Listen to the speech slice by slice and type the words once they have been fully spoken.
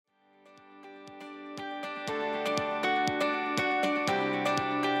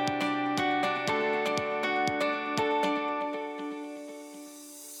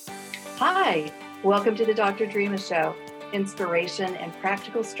Hi, welcome to the Dr. Dreama Show, inspiration and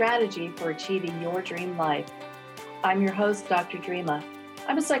practical strategy for achieving your dream life. I'm your host, Dr. Dreama.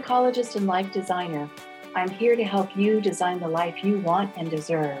 I'm a psychologist and life designer. I'm here to help you design the life you want and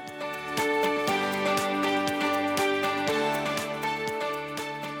deserve.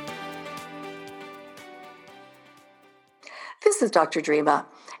 This is Dr. Dreama,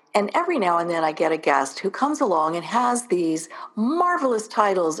 and every now and then I get a guest who comes along and has these marvelous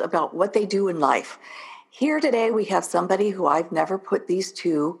titles about what they do in life. Here today we have somebody who I've never put these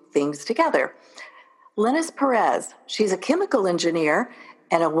two things together. Lennie Perez. She's a chemical engineer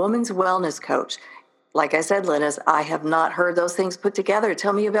and a woman's wellness coach. Like I said, Lennie, I have not heard those things put together.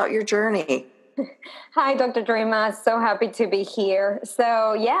 Tell me about your journey. Hi, Dr. Dreama. So happy to be here.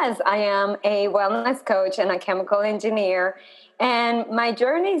 So yes, I am a wellness coach and a chemical engineer. And my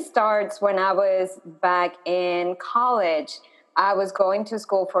journey starts when I was back in college. I was going to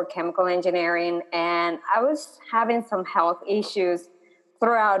school for chemical engineering and I was having some health issues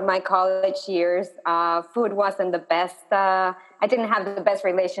throughout my college years. Food wasn't the best. I didn't have the best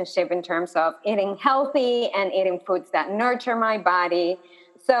relationship in terms of eating healthy and eating foods that nurture my body.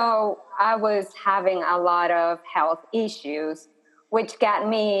 So I was having a lot of health issues, which got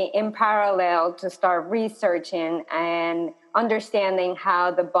me in parallel to start researching and understanding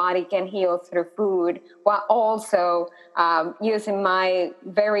how the body can heal through food, while also using my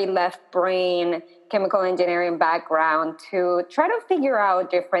very left brain chemical engineering background to try to figure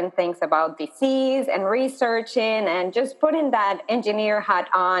out different things about disease and researching and just putting that engineer hat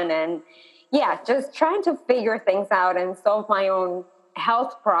on and just trying to figure things out and solve my own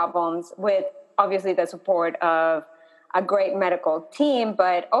health problems with obviously the support of a great medical team,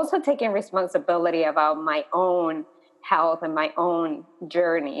 but also taking responsibility about my own health and my own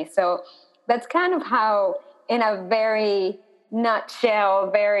journey. So that's kind of how, in a very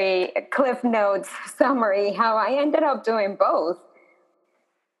nutshell, very Cliff Notes summary, how I ended up doing both.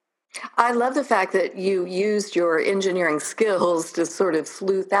 I love the fact that you used your engineering skills to sort of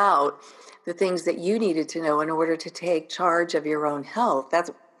sleuth out the things that you needed to know in order to take charge of your own health.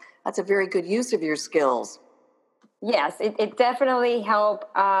 That's a very good use of your skills. Yes, it definitely helped.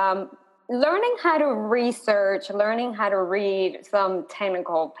 Learning how to research, learning how to read some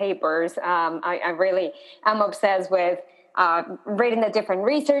technical papers. I really am obsessed with reading the different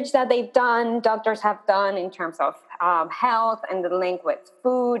research that they've done, doctors have done in terms of health and the link with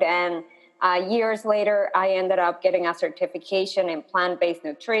food. And years later, I ended up getting a certification in plant-based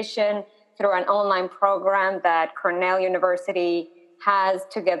nutrition through an online program that Cornell University has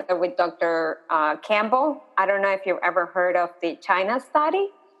together with Dr. Campbell. I don't know if you've ever heard of the China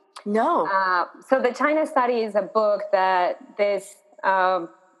study. No. So the China study is a book that this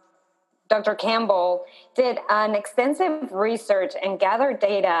Dr. Campbell did an extensive research and gathered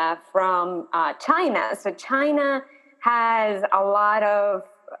data from China. So China has a lot of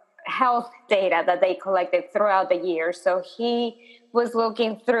health data that they collected throughout the year. So he was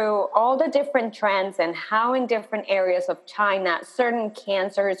looking through all the different trends and how in different areas of China, certain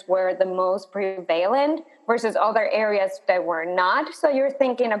cancers were the most prevalent versus other areas that were not. So you're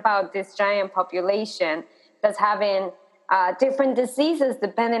thinking about this giant population that's having different diseases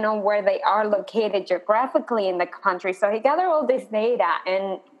depending on where they are located geographically in the country. So he gathered all this data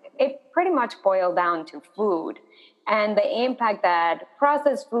and it pretty much boiled down to food and the impact that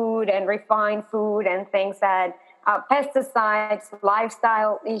processed food and refined food and things that pesticides,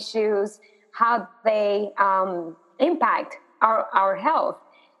 lifestyle issues, how they impact our health.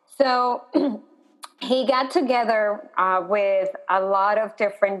 So he got together with a lot of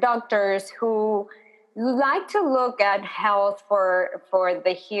different doctors who like to look at health for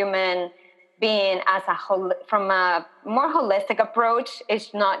the human being as from a more holistic approach.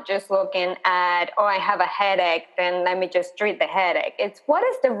 It's not just looking at, I have a headache, then let me just treat the headache. It's what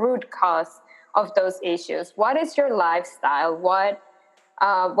is the root cause of those issues? What is your lifestyle? What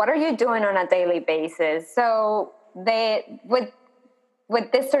are you doing on a daily basis? So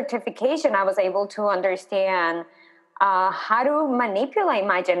with this certification, I was able to understand how to manipulate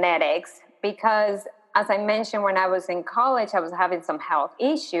my genetics because, as I mentioned, when I was in college, I was having some health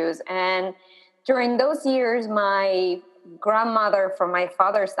issues. And during those years, my grandmother from my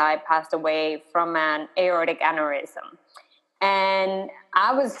father's side passed away from an aortic aneurysm. And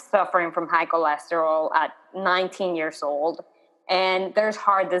I was suffering from high cholesterol at 19 years old. And there's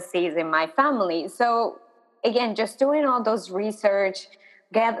heart disease in my family. So again, just doing all those research,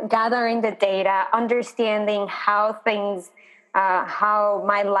 gathering the data, understanding how things, how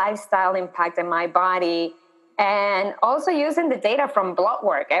my lifestyle impacted my body, And also using the data from blood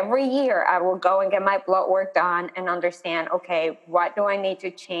work. Every year I will go and get my blood work done and understand, okay, what do I need to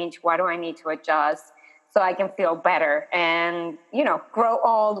change? What do I need to adjust so I can feel better and, grow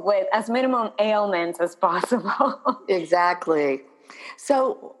old with as minimum ailments as possible. Exactly.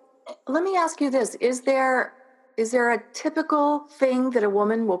 So let me ask you this. Is there a typical thing that a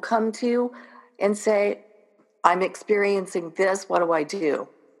woman will come to you and say, I'm experiencing this, what do I do?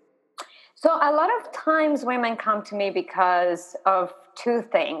 So a lot of times women come to me because of two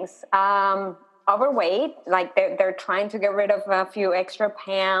things. Overweight, like they're trying to get rid of a few extra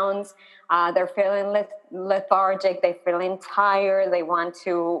pounds. They're feeling lethargic. They're feeling tired. They want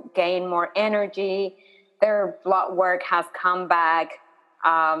to gain more energy. Their blood work has come back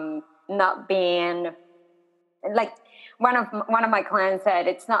not being like one of my clients said,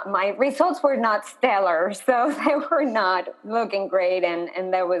 it's not, my results were not stellar, so they were not looking great,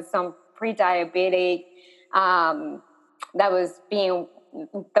 and there was some pre-diabetic that was being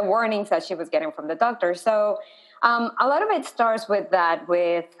the warnings that she was getting from the doctor. So a lot of it starts with that,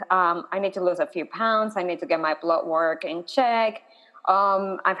 I need to lose a few pounds, I need to get my blood work in check.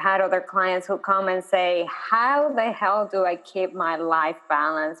 I've had other clients who come and say, how the hell do I keep my life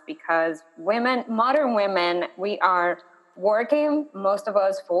balanced? Because modern women, we are working, most of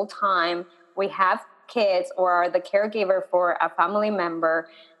us full time. We have kids or are the caregiver for a family member.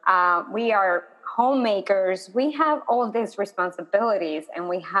 We are homemakers. We have all these responsibilities and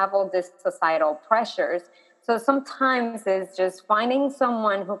we have all these societal pressures. So sometimes it's just finding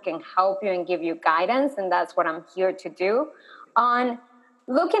someone who can help you and give you guidance. And that's what I'm here to do, on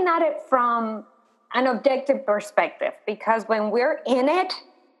looking at it from an objective perspective, because when we're in it,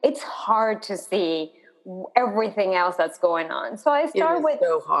 it's hard to see everything else that's going on. So I start with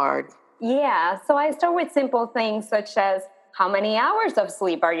so hard. Yeah, so I start with simple things such as, how many hours of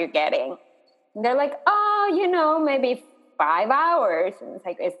sleep are you getting? And they're like, maybe 5 hours. And it's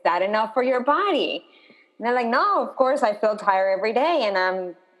like, is that enough for your body? And they're like, no, of course I feel tired every day and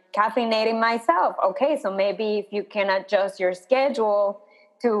I'm caffeinating myself. Okay, so maybe if you can adjust your schedule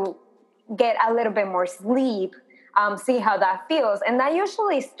to get a little bit more sleep, see how that feels. And that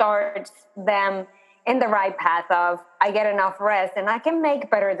usually starts them in the right path of, I get enough rest and I can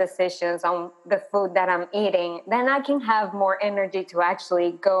make better decisions on the food that I'm eating. Then I can have more energy to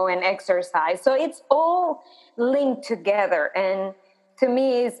actually go and exercise. So it's all linked together. And to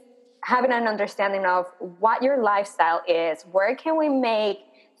me, is having an understanding of what your lifestyle is, where can we make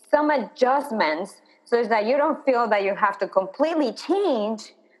some adjustments so that you don't feel that you have to completely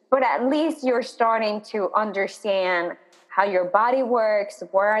change, but at least you're starting to understand how your body works,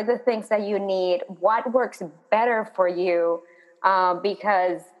 what are the things that you need, what works better for you.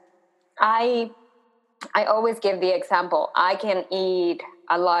 Because I always give the example, I can eat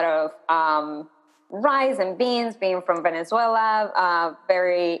a lot of rice and beans, being from Venezuela,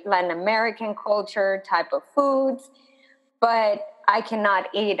 very Latin American culture type of foods, but I cannot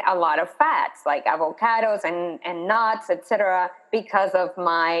eat a lot of fats like avocados and nuts, etc., because of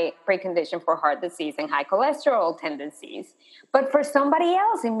my precondition for heart disease and high cholesterol tendencies. But for somebody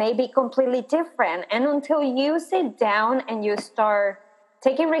else, it may be completely different. And until you sit down and you start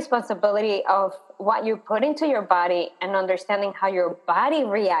taking responsibility of what you put into your body and understanding how your body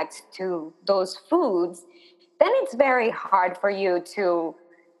reacts to those foods, then it's very hard for you to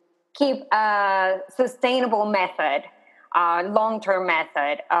keep a sustainable method, long-term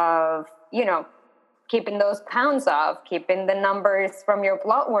method of, keeping those pounds off, keeping the numbers from your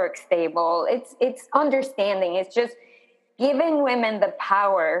blood work stable. It's understanding. It's just giving women the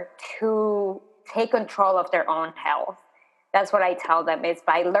power to take control of their own health. That's what I tell them. It's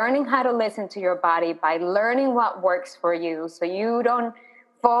by learning how to listen to your body, by learning what works for you, so you don't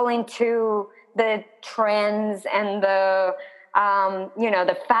fall into the trends and the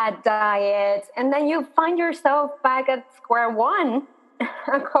fat diets, and then you find yourself back at square one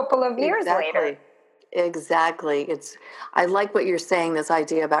a couple of years later. Exactly. I like what you're saying, this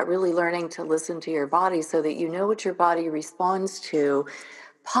idea about really learning to listen to your body so that you know what your body responds to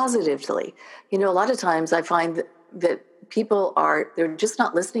positively. A lot of times I find that people they're just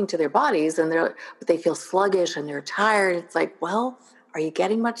not listening to their bodies, but they feel sluggish and they're tired. It's like, well, are you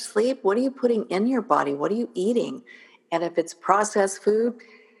getting much sleep? What are you putting in your body? What are you eating? And if it's processed food,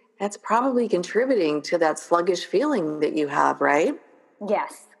 that's probably contributing to that sluggish feeling that you have, right?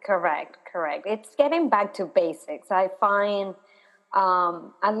 Yes, correct. It's getting back to basics. I find,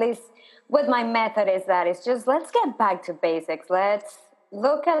 at least with my method, is that it's just, let's get back to basics. Let's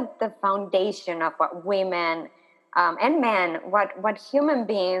look at the foundation of what women and men, what human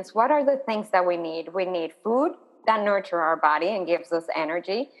beings, what are the things that we need? We need food, that nurture our body and gives us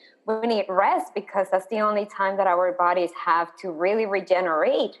energy. We need rest because that's the only time that our bodies have to really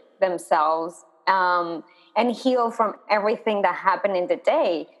regenerate themselves and heal from everything that happened in the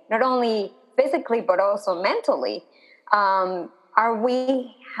day, not only physically, but also mentally. Are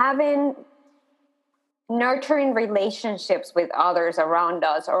we having nurturing relationships with others around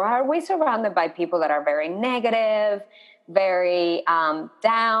us, or are we surrounded by people that are very negative, very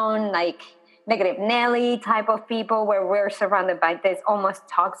down, like negative Nelly type of people, where we're surrounded by this almost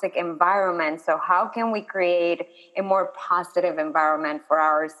toxic environment? So how can we create a more positive environment for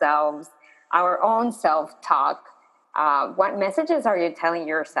ourselves, our own self-talk? What messages are you telling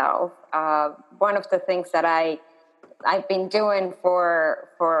yourself? One of the things that I've been doing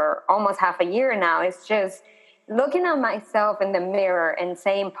for almost half a year now is just looking at myself in the mirror and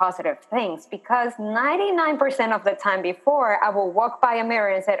saying positive things, because 99% of the time before, I will walk by a mirror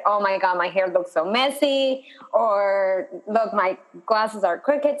and say, oh my God, my hair looks so messy, or look, my glasses are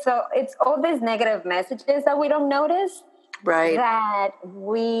crooked. So it's all these negative messages that we don't notice, right, that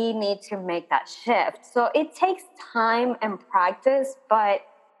we need to make that shift. So it takes time and practice, but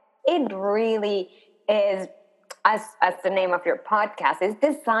it really is, as the name of your podcast is,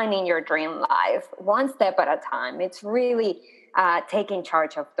 designing your dream life one step at a time. It's really taking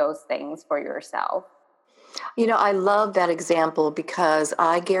charge of those things for yourself. You know, I love that example because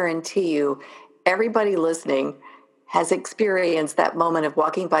I guarantee you, everybody listening has experienced that moment of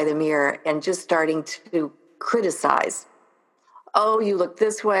walking by the mirror and just starting to criticize. Oh, you look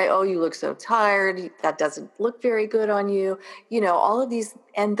this way. Oh, you look so tired. That doesn't look very good on you. You know, all of these,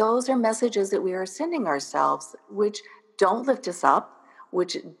 and those are messages that we are sending ourselves, which don't lift us up,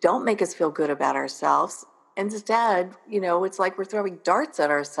 which don't make us feel good about ourselves. Instead, you know, it's like we're throwing darts at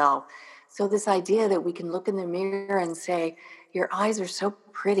ourselves. So this idea that we can look in the mirror and say, your eyes are so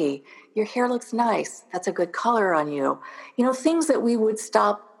pretty. Your hair looks nice. That's a good color on you. You know, things that we would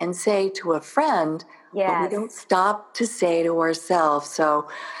stop and say to a friend, but we Yes. don't stop to say to ourselves. So,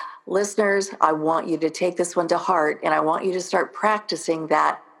 listeners, I want you to take this one to heart, and I want you to start practicing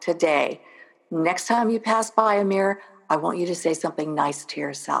that today. Next time you pass by a mirror, I want you to say something nice to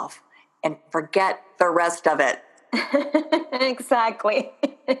yourself and forget the rest of it. Exactly.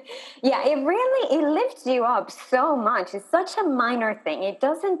 Yeah, it lifts you up so much. It's such a minor thing. It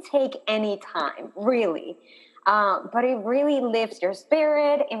doesn't take any time, really. But it really lifts your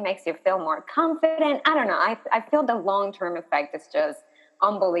spirit. It makes you feel more confident. I don't know. I feel the long-term effect is just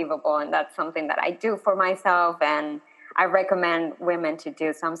unbelievable. And that's something that I do for myself, and I recommend women to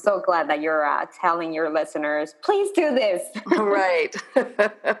do. So I'm so glad that you're telling your listeners, please do this. Right.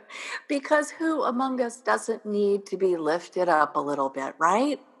 Because who among us doesn't need to be lifted up a little bit,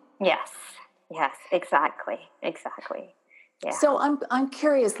 right? Yes, exactly. Yeah. So I'm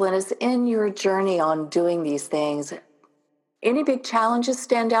curious, Linus, in your journey on doing these things, any big challenges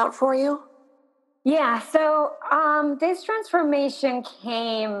stand out for you? Yeah, so this transformation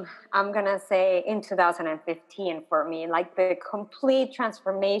came, I'm going to say, in 2015 for me, like the complete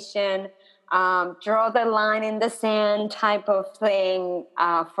transformation, draw the line in the sand type of thing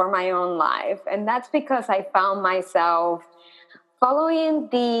for my own life. And that's because I found myself following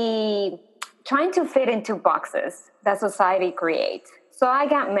trying to fit into boxes that society creates. So I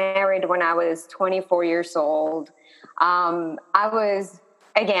got married when I was 24 years old. I was,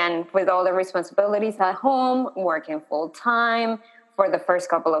 again, with all the responsibilities at home, working full time. For the first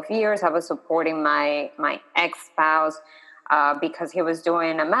couple of years, I was supporting my ex-spouse because he was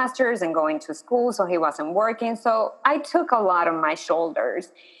doing a master's and going to school, so he wasn't working. So I took a lot on my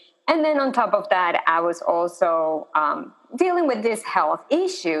shoulders. And then on top of that, I was also dealing with these health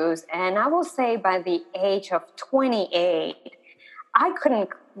issues. And I will say by the age of 28, I couldn't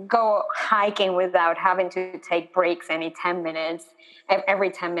go hiking without having to take breaks every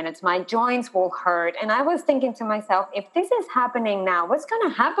 10 minutes. My joints will hurt. And I was thinking to myself, if this is happening now, what's going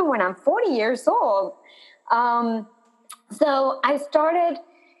to happen when I'm 40 years old? So I started,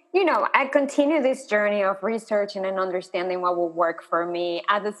 I continued this journey of researching and understanding what will work for me.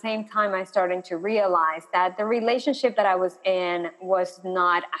 At the same time, I started to realize that the relationship that I was in was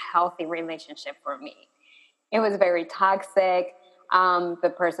not a healthy relationship for me. It was very toxic.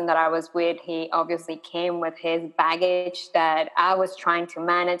 The person that I was with, he obviously came with his baggage that I was trying to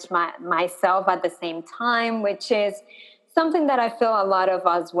manage myself at the same time, which is something that I feel a lot of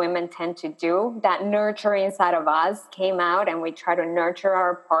us women tend to do. That nurture inside of us came out, and we try to nurture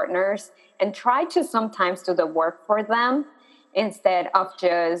our partners and try to sometimes do the work for them instead of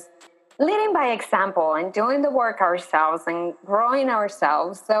just leading by example and doing the work ourselves and growing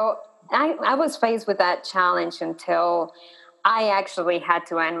ourselves. So I was faced with that challenge until I actually had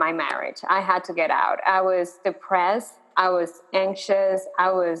to end my marriage. I had to get out. I was depressed. I was anxious.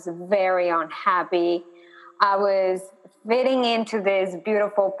 I was very unhappy. I was fitting into this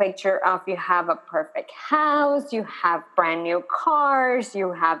beautiful picture of you have a perfect house, you have brand new cars,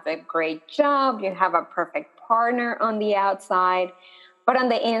 you have a great job, you have a perfect partner on the outside. But on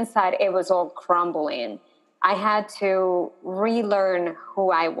the inside, it was all crumbling. I had to relearn who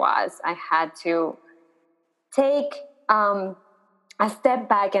I was. I had to take a step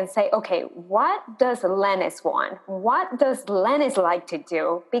back and say, okay, what does Lennie want? What does Lennie like to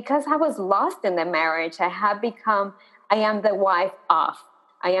do? Because I was lost in the marriage. I am the wife of,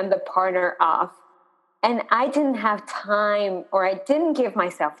 I am the partner of. And I didn't have time, or I didn't give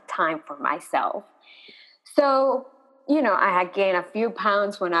myself time for myself. So, I had gained a few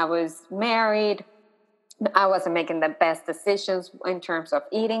pounds when I was married. I wasn't making the best decisions in terms of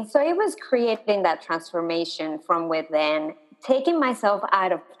eating. So it was creating that transformation from within, taking myself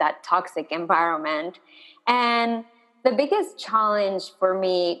out of that toxic environment. And the biggest challenge for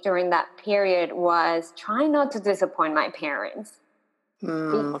me during that period was trying not to disappoint my parents.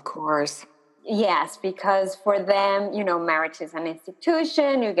 Of course. Yes, because for them, marriage is an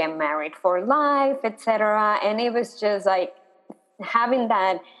institution, you get married for life, etc. And it was just like having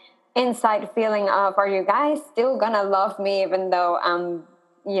that inside feeling of, are you guys still gonna love me even though I'm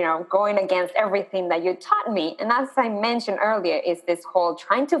going against everything that you taught me? And as I mentioned earlier, is this whole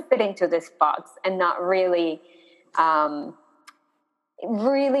trying to fit into this box and not really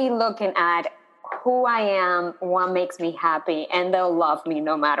really looking at who I am, what makes me happy, and they'll love me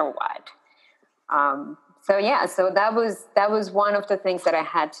no matter what. So that was one of the things that I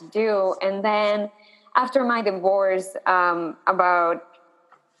had to do. And then after my divorce, about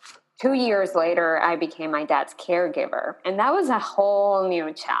 2 years later, I became my dad's caregiver. And that was a whole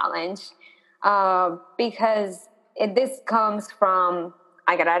new challenge because this comes from,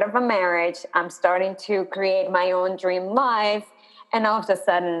 I got out of a marriage, I'm starting to create my own dream life. And all of a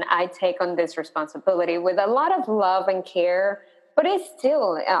sudden, I take on this responsibility with a lot of love and care, but it's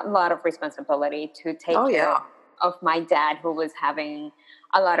still a lot of responsibility to take care of my dad, who was having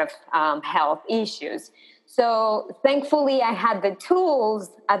a lot of health issues. So thankfully, I had the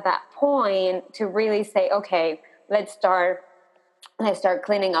tools at that point to really say, okay, let's start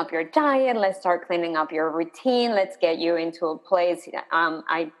cleaning up your diet. Let's start cleaning up your routine. Let's get you into a place.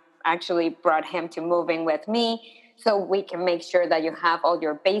 I actually brought him to move in with me so we can make sure that you have all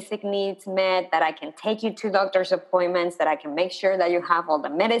your basic needs met, that I can take you to doctor's appointments, that I can make sure that you have all the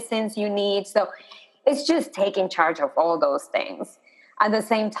medicines you need. So it's just taking charge of all those things. At the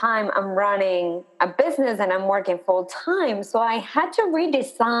same time, I'm running a business and I'm working full time. So I had to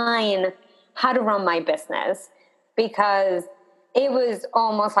redesign how to run my business because it was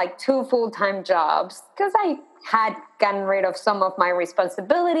almost like 2 full-time jobs because I had gotten rid of some of my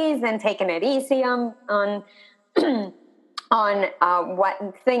responsibilities and taken it easy on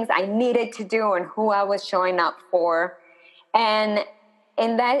what things I needed to do and who I was showing up for. And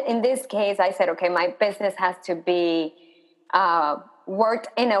in this case, I said, okay, my business has to be worked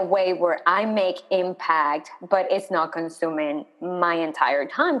in a way where I make impact, but it's not consuming my entire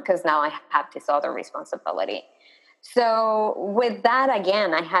time because now I have this other responsibility. So with that,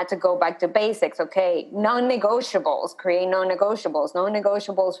 again, I had to go back to basics. Okay, non-negotiables, create non-negotiables.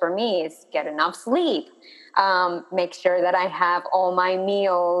 Non-negotiables for me is get enough sleep, make sure that I have all my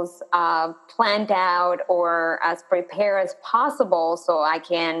meals planned out or as prepared as possible so I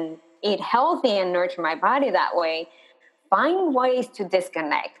can eat healthy and nurture my body that way. Find ways to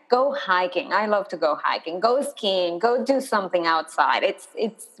disconnect. Go hiking. I love to go hiking. Go skiing. Go do something outside.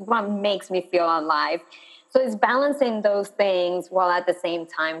 It's what makes me feel alive. So it's balancing those things while at the same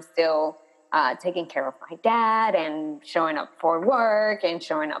time still taking care of my dad and showing up for work and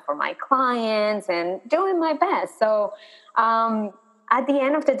showing up for my clients and doing my best. So at the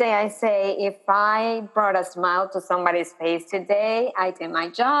end of the day, I say, if I brought a smile to somebody's face today, I did my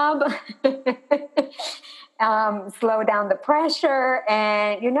job. Slow down the pressure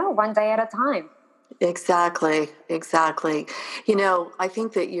and, one day at a time. Exactly. I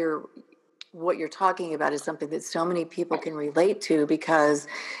think that what you're talking about is something that so many people can relate to because,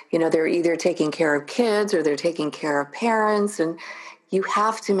 they're either taking care of kids or they're taking care of parents, and you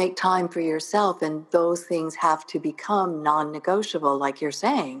have to make time for yourself, and those things have to become non-negotiable, like you're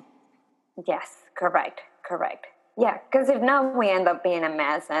saying. Yes, correct. Yeah, because if not, we end up being a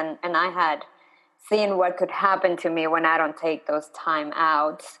mess, and I had seen what could happen to me when I don't take those time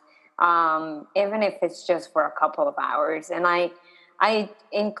outs, even if it's just for a couple of hours. And I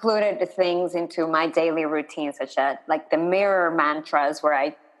included the things into my daily routine, such as like the mirror mantras, where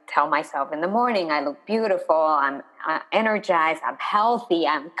I tell myself in the morning, I look beautiful, I'm energized, I'm healthy,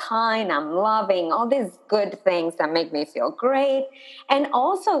 I'm kind, I'm loving, all these good things that make me feel great, and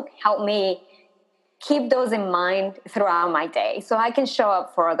also help me keep those in mind throughout my day so I can show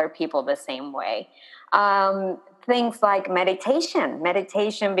up for other people the same way. Things like meditation.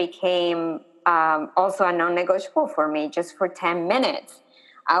 Meditation became also a non-negotiable for me, just for 10 minutes.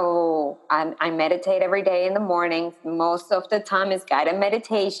 I meditate every day in the morning. Most of the time it's guided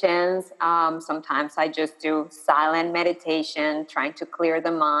meditations. Sometimes I just do silent meditation, trying to clear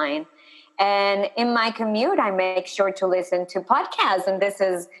the mind. And in my commute, I make sure to listen to podcasts. And this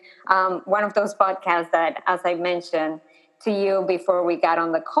is one of those podcasts that, as I mentioned to you before we got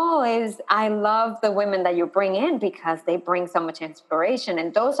on the call, is I love the women that you bring in because they bring so much inspiration.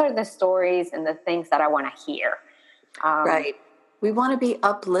 And those are the stories and the things that I want to hear. Right. We want to be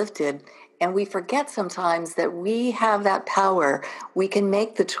uplifted, and we forget sometimes that we have that power. We can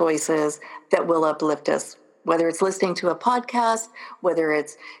make the choices that will uplift us, whether it's listening to a podcast, whether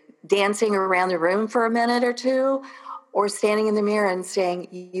it's dancing around the room for a minute or two, or standing in the mirror and saying,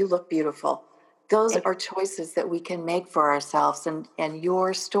 "You look beautiful." Those are choices that we can make for ourselves. And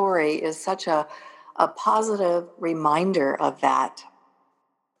your story is such a positive reminder of that.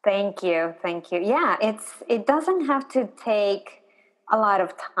 Thank you. Thank you. Yeah, it doesn't have to take a lot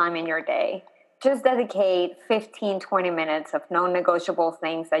of time in your day. Just dedicate 15, 20 minutes of non-negotiable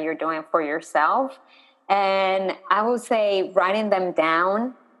things that you're doing for yourself. And I would say writing them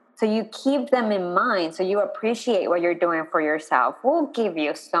down so you keep them in mind, so you appreciate what you're doing for yourself, will give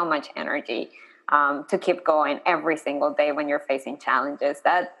you so much energy to keep going every single day when you're facing challenges.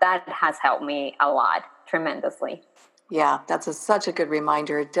 That has helped me a lot, tremendously. Yeah, that's such a good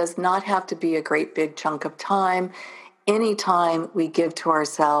reminder. It does not have to be a great big chunk of time. Any time we give to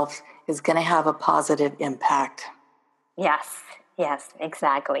ourselves is going to have a positive impact. Yes,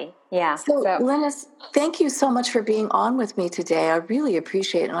 exactly. Yeah. So, Lennis, thank you so much for being on with me today. I really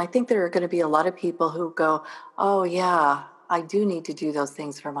appreciate it. And I think there are going to be a lot of people who go, oh, yeah, I do need to do those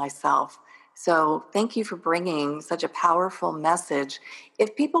things for myself. So thank you for bringing such a powerful message.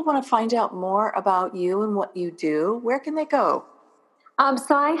 If people want to find out more about you and what you do, where can they go?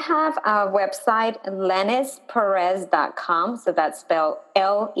 So I have a website, lennisperez.com. So that's spelled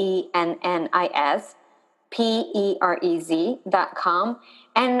LennisPerez.com.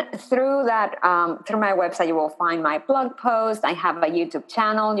 And through that, through my website, you will find my blog post. I have a YouTube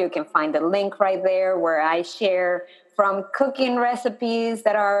channel. You can find the link right there where I share from cooking recipes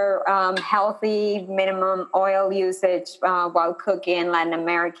that are healthy, minimum oil usage while cooking, Latin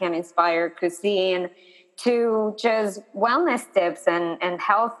American inspired cuisine, to just wellness tips and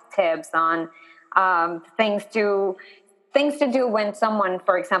health tips on things to do when someone,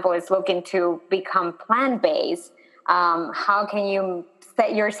 for example, is looking to become plant-based. How can you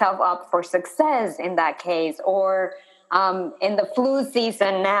set yourself up for success in that case? Or in the flu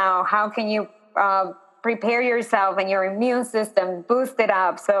season now, how can you prepare yourself and your immune system, boost it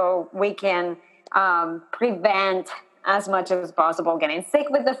up so we can prevent as much as possible getting sick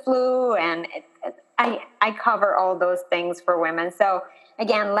with the flu? And I cover all those things for women. So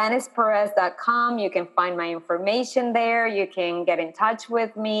again, lennisperez.com. You can find my information there. You can get in touch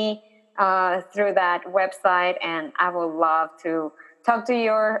with me through that website. And I would love to talk to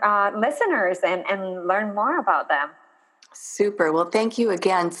your listeners and learn more about them. Super. Well, thank you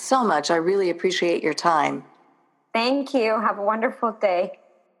again so much. I really appreciate your time. Thank you. Have a wonderful day.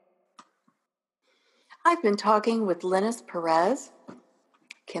 I've been talking with Lennis Perez,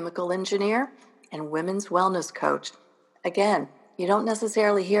 chemical engineer and women's wellness coach. Again, you don't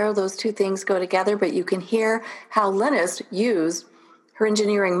necessarily hear those two things go together, but you can hear how Lennis used her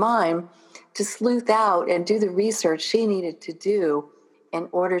engineering mind to sleuth out and do the research she needed to do in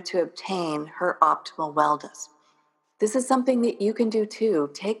order to obtain her optimal wellness. This is something that you can do too.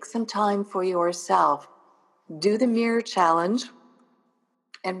 Take some time for yourself. Do the mirror challenge.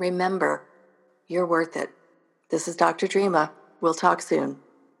 And remember, you're worth it. This is Dr. Dreama. We'll talk soon.